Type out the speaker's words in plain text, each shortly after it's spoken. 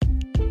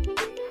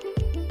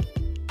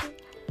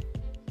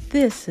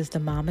This is the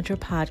Momager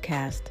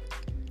podcast.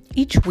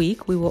 Each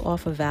week, we will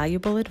offer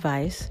valuable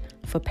advice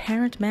for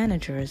parent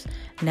managers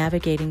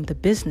navigating the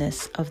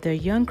business of their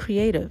young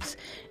creatives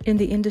in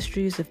the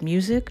industries of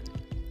music,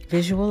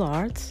 visual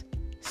arts,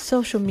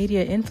 social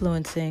media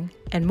influencing,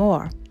 and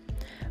more.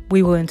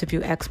 We will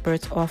interview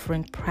experts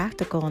offering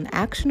practical and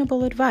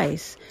actionable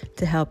advice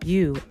to help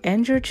you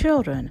and your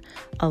children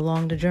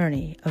along the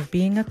journey of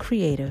being a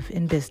creative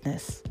in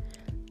business.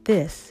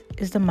 This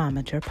is the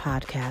Momager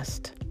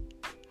podcast.